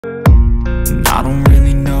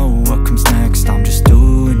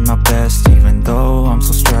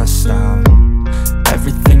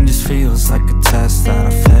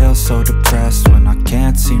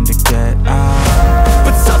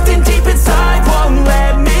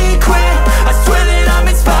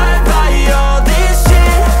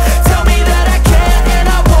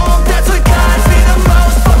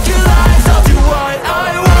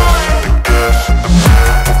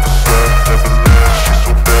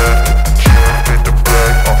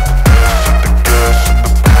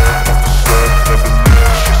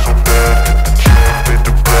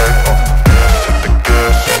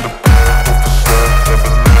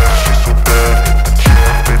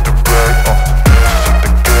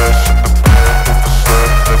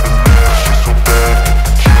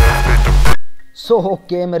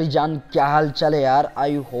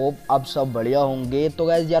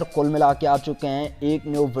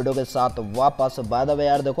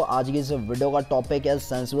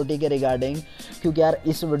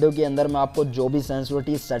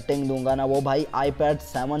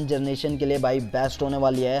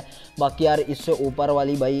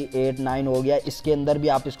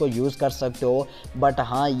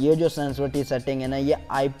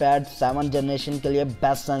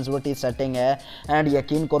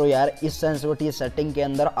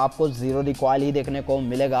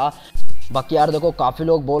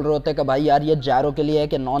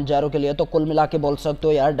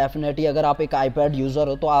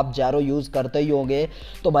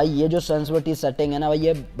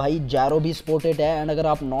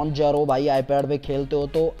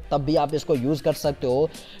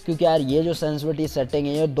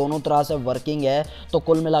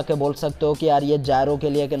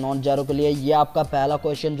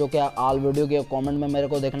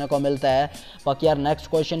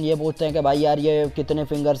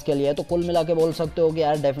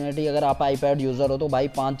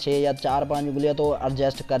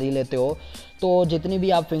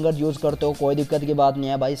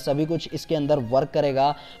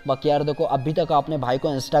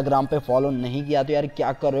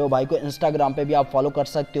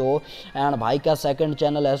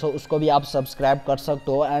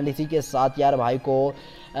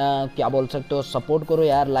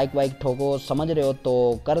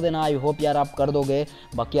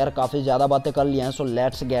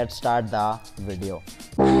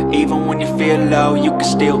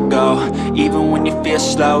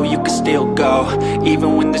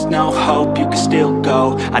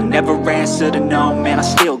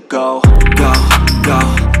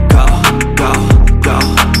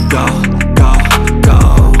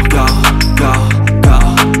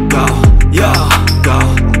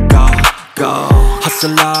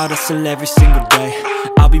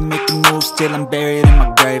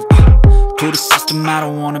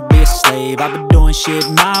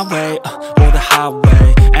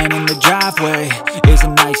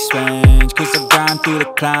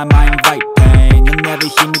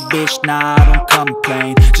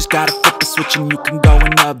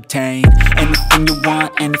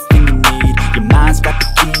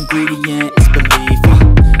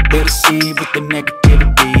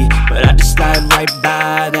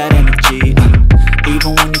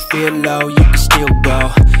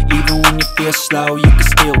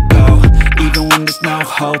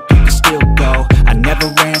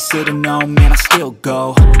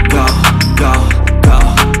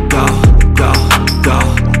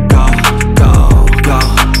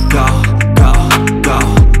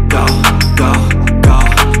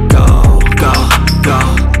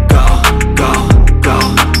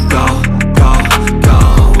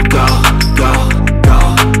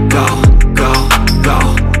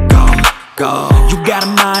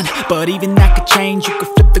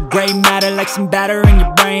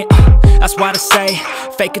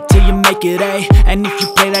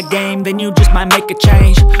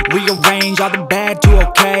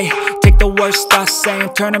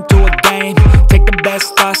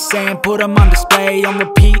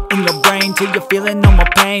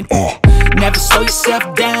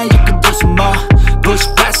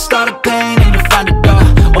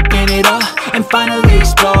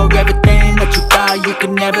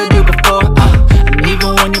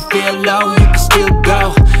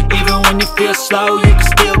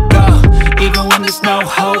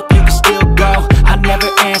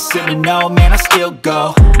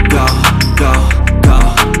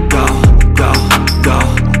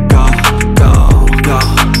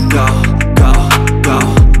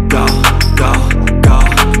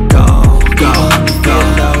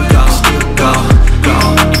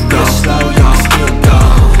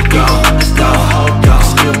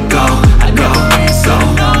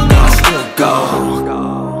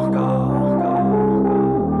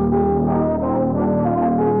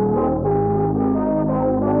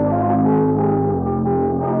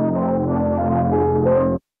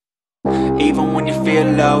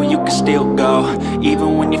can still go.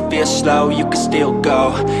 Even when you feel slow, you can still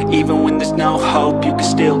go. Even when there's no hope, you can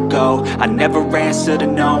still go. I never answer to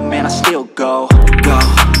no, man, I still go. Go,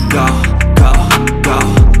 go, go, go,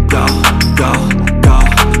 go, go, go,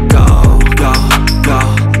 go, go, go,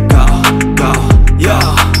 go, go, yo,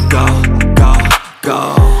 go, go, go.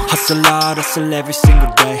 Hustle hard, hustle every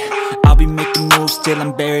single day. I'll be making moves till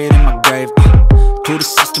I'm buried in my grave. To the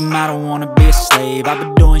system, I don't wanna be a slave. I've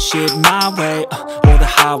been doing shit my way, or the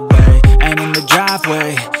highway. And in the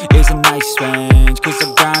driveway is a nice range, cause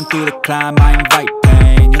I grind through the climb, I invite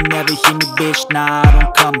pain. You'll never hear me, bitch, nah, I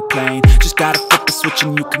don't complain. Just gotta flip the switch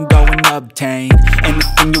and you can go and obtain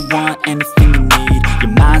anything you want, anything you need.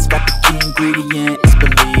 Your mind's got the key ingredient, it's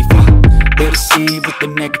belief. They'll deceive with the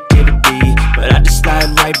negativity, but I just slide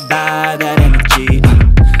right by that energy.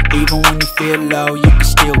 Even when you feel low, you can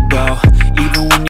still go. Even when